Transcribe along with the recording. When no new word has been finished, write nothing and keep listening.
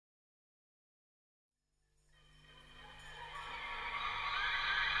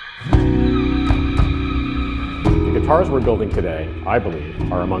cars we're building today, I believe,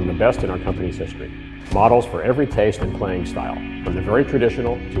 are among the best in our company's history. Models for every taste and playing style, from the very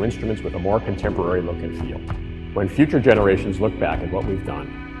traditional to instruments with a more contemporary look and feel. When future generations look back at what we've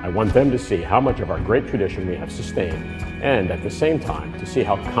done, I want them to see how much of our great tradition we have sustained, and at the same time, to see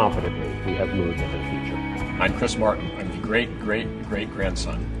how confidently we have moved into the future. I'm Chris Martin. I'm the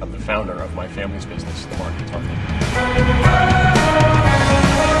great-great-great-grandson of the founder of my family's business, the Martin Guitar Company.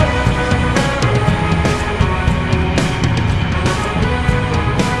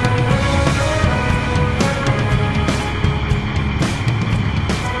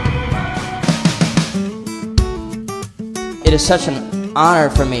 It is such an honor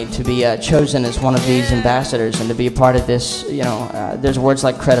for me to be chosen as one of these ambassadors and to be a part of this. There's words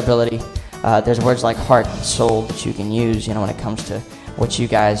like credibility, there's words like heart and soul that you can use, when it comes to what you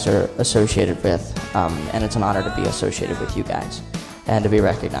guys are associated with. And it's an honor to be associated with you guys and to be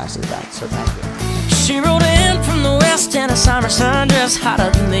recognized as that, so thank you. She rode in from the west in a summer sundress,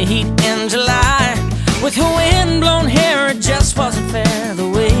 hotter than the heat in July. With her wind-blown hair, it just wasn't fair, the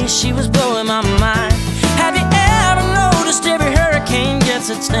way she was blowing my mind. Have you ever noticed every hurricane gets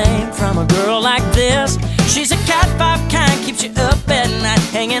its name from a girl like this? She's a cat five kind, keeps you up at night,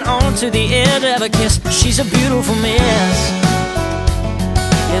 hanging on to the edge of a kiss. She's a beautiful miss.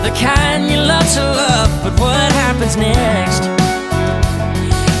 You're the kind you love to love, but what happens next?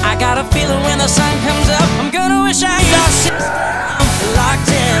 I got a feeling when the sun comes up, I'm gonna wish I got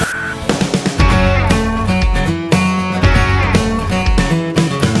locked in.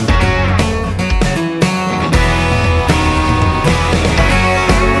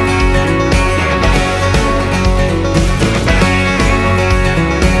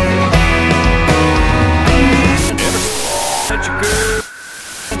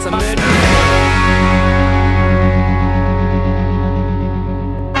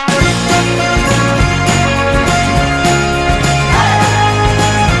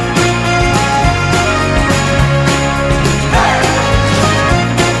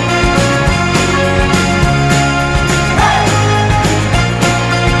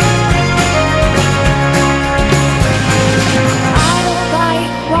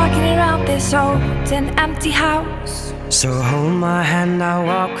 An empty house. So hold my hand, I'll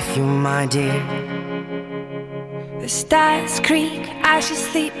walk with you, my dear. The stars creak as you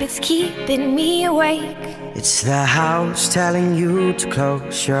sleep, it's keeping me awake. It's the house telling you to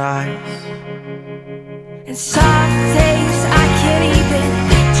close your eyes. And some days I can't even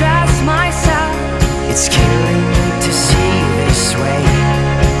trust myself. It's killing me to see this way,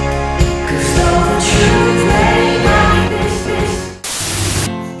 'cause all the truth may not be this.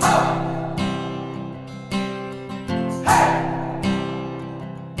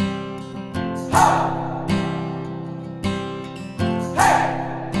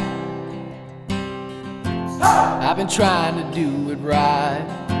 I've been trying to do it right.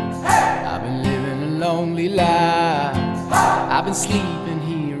 I've been living a lonely life. I've been sleeping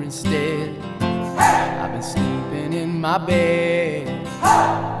here instead. I've been sleeping in my bed.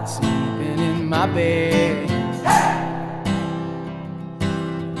 I've been sleeping in my bed.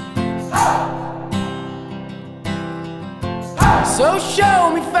 So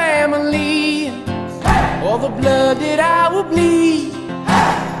show me family, all the blood that I will bleed.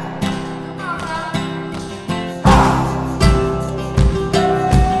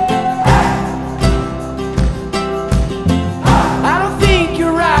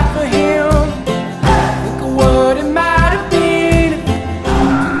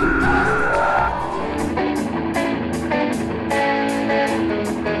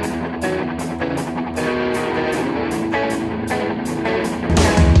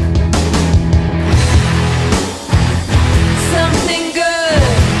 Something good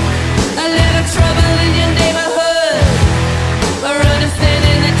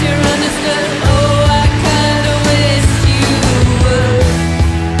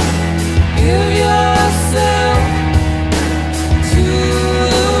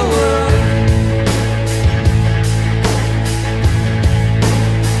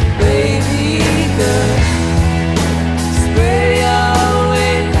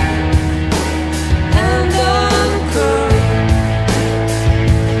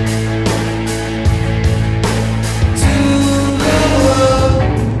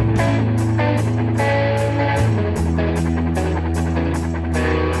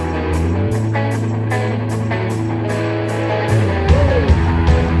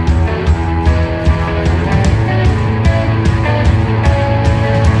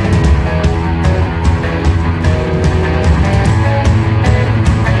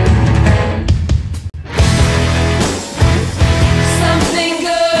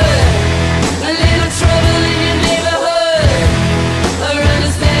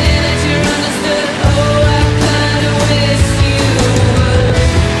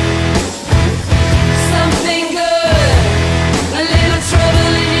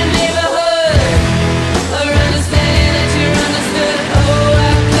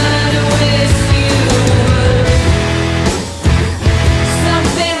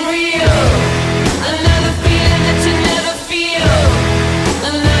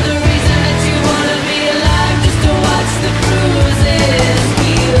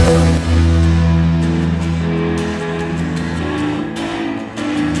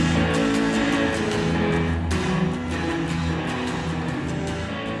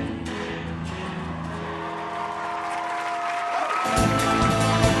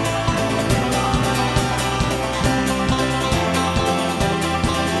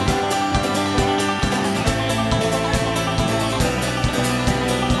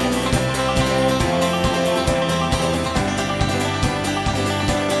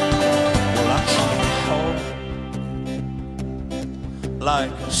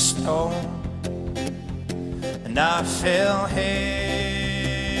like a stone, and I fell heavy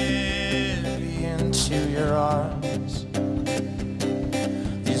into your arms.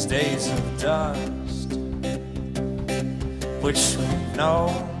 These days of dust, which we've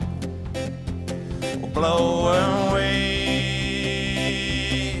known, will blow away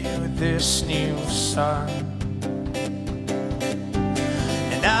with this new sun.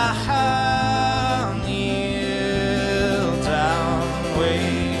 And I'll kneel down,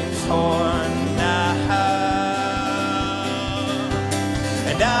 wait for